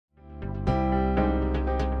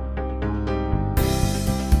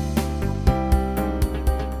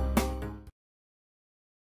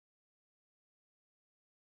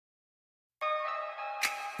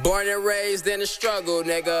Born and raised in the struggle,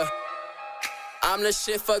 nigga. I'm the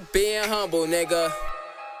shit, fuck being humble, nigga.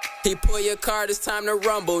 He pull your card, it's time to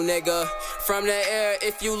rumble, nigga. From the air,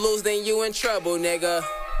 if you lose, then you in trouble, nigga.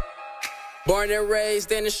 Born and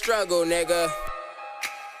raised in the struggle, nigga.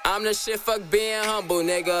 I'm the shit, fuck being humble,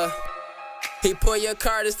 nigga. He pull your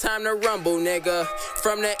card, it's time to rumble, nigga.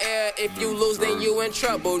 From the air, if you lose, then you in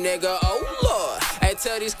trouble, nigga. Oh, Lord. Hey,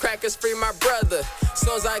 tell these crackers free my brother.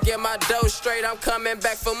 Soon as I get my dough straight, I'm coming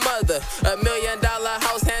back for mother. $1 million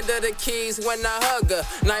house, hand her the keys when I hug her.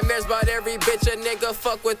 Nightmares about every bitch a nigga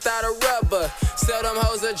fuck without a rubber. Sell them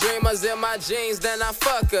hoes are dreamers in my jeans, then I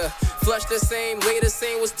fuck her. Flush the scene, lead the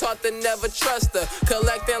scene, was taught to never trust her.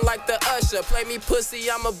 Collecting like the usher, play me pussy,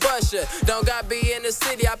 I'm a busher. Don't got be in the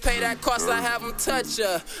city, I pay that cost, I have them touch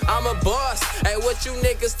her. I'm a boss, hey, what you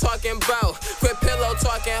niggas talking about? Quit pillow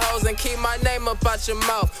talking hoes and keep my name up out your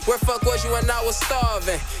mouth. Where fuck was you when I was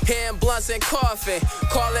starving? Hitting blunts and coughing,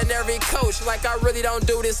 calling every coach like I really don't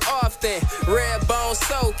do this often. Red bone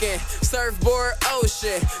soaking, surfboard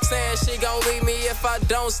ocean, saying she gon' leave me if I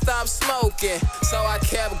don't stop smoking. So I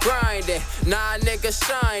kept grinding, nah nigga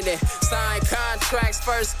shining. Sign contracts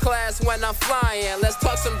first class when I'm flying. Let's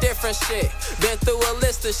talk some different shit, been through a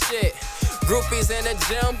list of shit. Groupies in the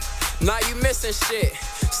gym, now you missing shit.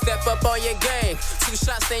 Step up on your game, 2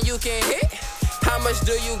 shots then you can hit. How much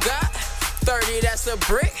do you got? 30, that's a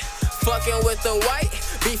brick. Fucking with the white,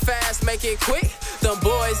 be fast, make it quick. Them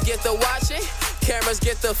boys get the watching, cameras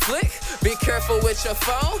get the flick. Be careful with your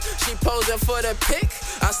phone, she posing for the pic.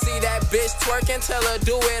 I see that bitch twerking, tell her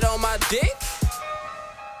do it on my dick.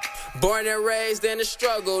 Born and raised in the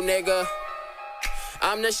struggle, nigga.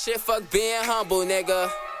 I'm the shit, fuck being humble,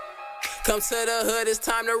 nigga. Come to the hood, it's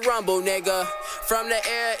time to rumble, nigga. From the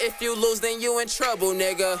air, if you lose, then you in trouble,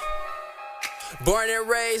 nigga. Born and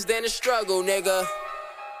raised in the struggle, nigga.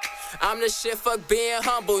 I'm the shit, fuck being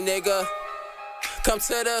humble, nigga. Come to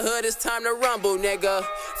the hood, it's time to rumble, nigga.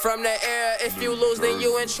 From the air, if you lose, then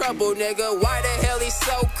you in trouble, nigga. Why the hell he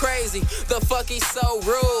so crazy? The fuck he so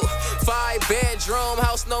rude? 5-bedroom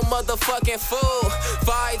house, no motherfucking fool.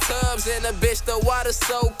 5 tubs in the bitch, the water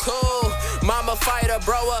so cool. Mama fighter,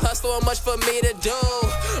 bro, a hustle, much for me to do.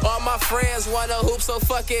 All my friends wanna hoop, so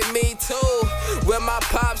fuck it, me too. With my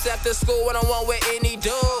pops after school, one-on-one with any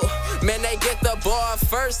dude. Man, they get the ball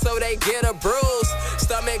first, so they get a bruise.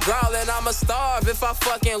 Stomach growling, I'ma starve if I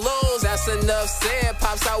fucking lose. That's enough said,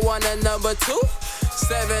 pops, I want a number 2.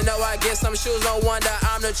 7-0, I get some shoes, no wonder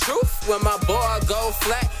I'm the truth. When my boy go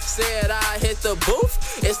flat, said I hit the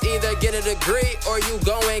booth. It's either get a degree or you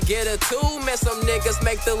go and get a 2. Man, some niggas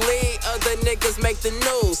make the league, other niggas make the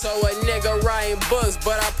news. So a nigga writing books,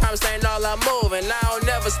 but I promise ain't all I move. And I don't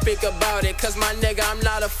never speak about it, cause my nigga, I'm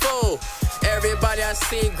not a fool. Everybody I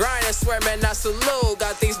see grinding, swear man, I salute.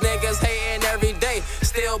 Got these niggas hating every day,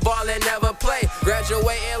 still ballin', never play.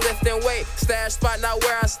 Graduating, lifting weight, stash spot not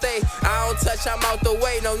where I stay. I don't touch, I'm out the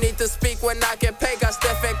way, no need to speak when I get paid. Got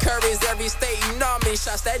Stephen Curry's every state, you know how many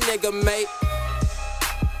shots that nigga make.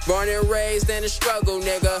 Born and raised in the struggle,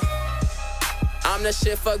 nigga. I'm the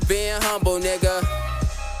shit, fuck being humble, nigga.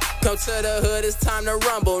 Come to the hood, it's time to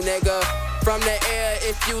rumble, nigga. From the air,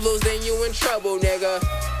 if you lose, then you in trouble, nigga.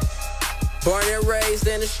 Born and raised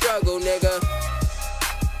in the struggle, nigga.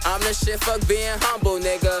 I'm the shit, fuck being humble,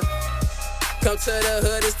 nigga. Come to the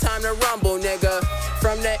hood, it's time to rumble, nigga.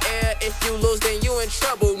 From the air, if you lose, then you in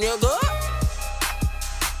trouble, nigga.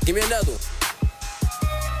 Give me another one.